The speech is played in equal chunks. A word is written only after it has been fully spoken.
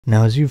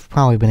Now, as you've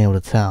probably been able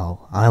to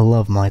tell, I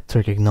love my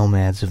Turkic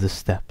nomads of the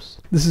steppes.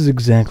 This is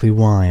exactly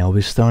why I'll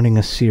be starting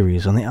a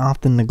series on the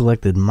often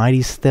neglected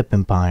mighty steppe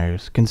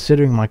empires,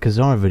 considering my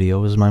Khazar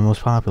video is my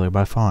most popular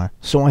by far.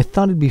 So I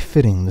thought it'd be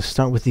fitting to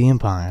start with the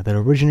empire that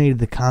originated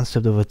the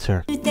concept of a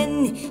Turk.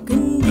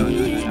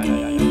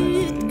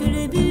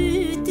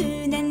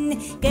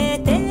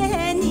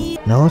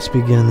 Now let's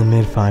begin in the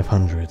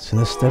mid-500s. In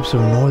the steppes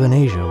of northern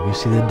Asia, we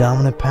see the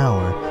dominant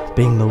power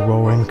being the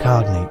Roaring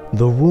Khaganate.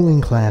 The ruling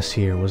class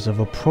here was of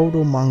a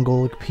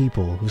proto-Mongolic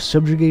people who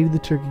subjugated the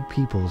Turkic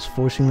peoples,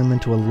 forcing them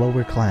into a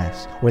lower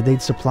class, where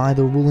they'd supply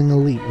the ruling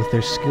elite with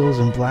their skills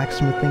in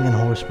blacksmithing and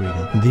horse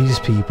breeding. These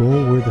people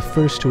were the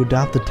first to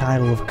adopt the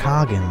title of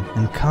Khagan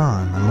and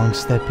Khan among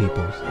steppe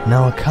peoples.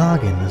 Now a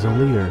Khagan is a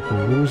leader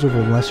who rules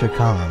over lesser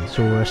Khans,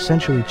 who are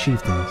essentially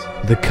chieftains.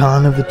 The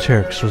Khan of the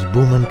Turks was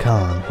Buman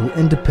Khan, who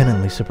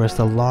independently suppressed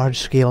a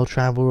large-scale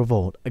tribal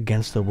revolt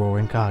against the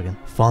Roaring Khagan.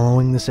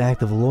 Following this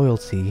act of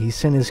loyalty, he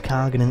sent his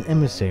Khagan an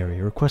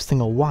emissary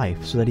requesting a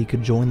wife so that he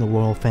could join the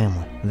royal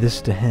family.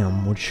 This to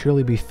him would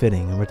surely be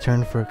fitting in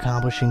return for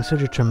accomplishing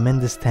such a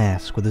tremendous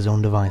task with his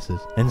own devices.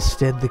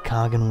 Instead, the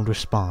Khagan would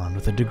respond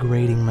with a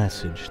degrading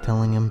message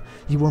telling him,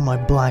 "You are my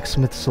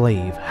blacksmith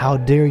slave, how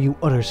dare you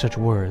utter such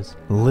words?"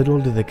 Little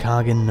did the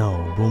Khagan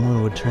know,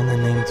 Buman would turn the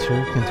name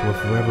Turk into a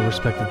forever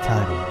respected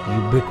title,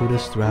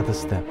 ubiquitous throughout the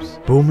steppes.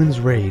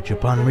 Buman's rage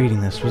upon reading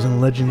this was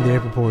in legendary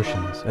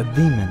proportions. A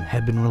demon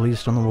had been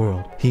released on the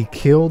world. He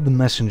killed the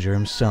messenger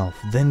himself,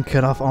 then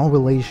cut off all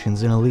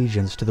relations and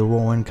allegiance to the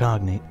Roaring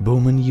Khaganate.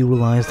 Buman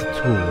utilized the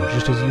tool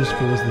just as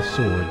useful as the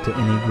sword to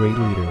any great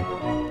leader: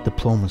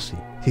 diplomacy.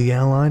 He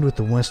allied with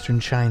the Western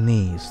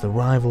Chinese, the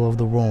rival of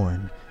the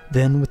Roaring.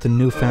 Then, with the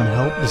newfound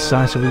help,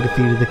 decisively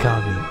defeated the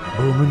Khaganate.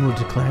 Buman would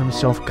declare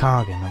himself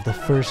Khagan of the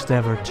first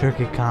ever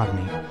Turkic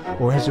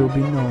Khaganate, or as it would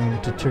be known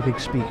to Turkic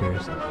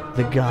speakers,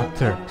 the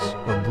Göktürks,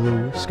 or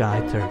Blue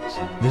Sky Turks.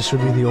 This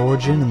would be the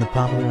origin and the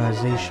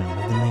popularization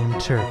of the name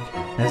Turk,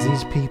 as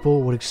these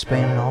people would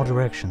expand in all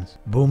directions.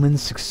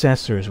 Buman's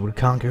successors would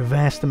conquer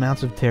vast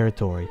amounts of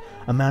territory,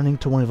 amounting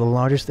to one of the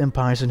largest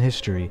empires in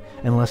history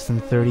in less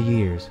than 30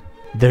 years.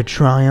 Their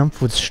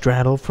triumph would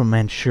straddle from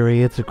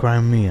Manchuria to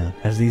Crimea,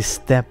 as these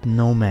steppe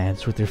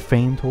nomads with their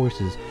famed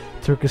horses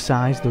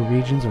Turkicized the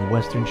regions of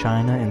western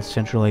China and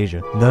Central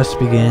Asia. Thus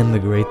began the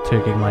Great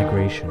Turkic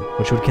Migration,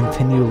 which would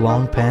continue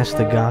long past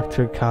the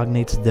Göktürk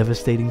Khaganate's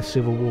devastating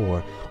civil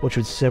war, which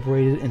would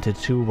separate it into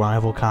two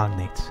rival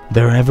Khaganates.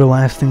 Their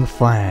everlasting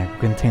flag would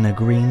contain a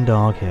green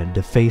dog head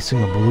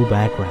defacing a blue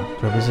background,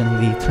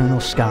 representing the eternal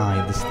sky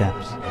of the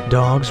steppes.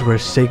 Dogs were a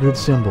sacred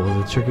symbol of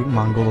the Turkic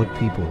Mongolic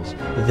peoples.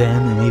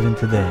 Then and even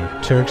today,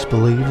 Turks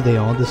believed they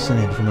all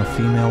descended from a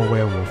female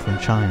werewolf from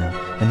China,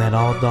 and that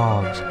all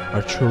dogs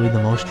are truly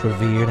the most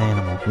revered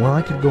animal. Well,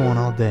 I could go on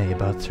all day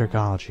about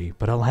Turkology,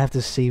 but I'll have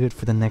to save it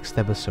for the next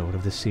episode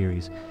of this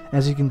series.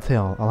 As you can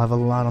tell, I'll have a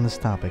lot on this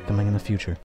topic coming in the future.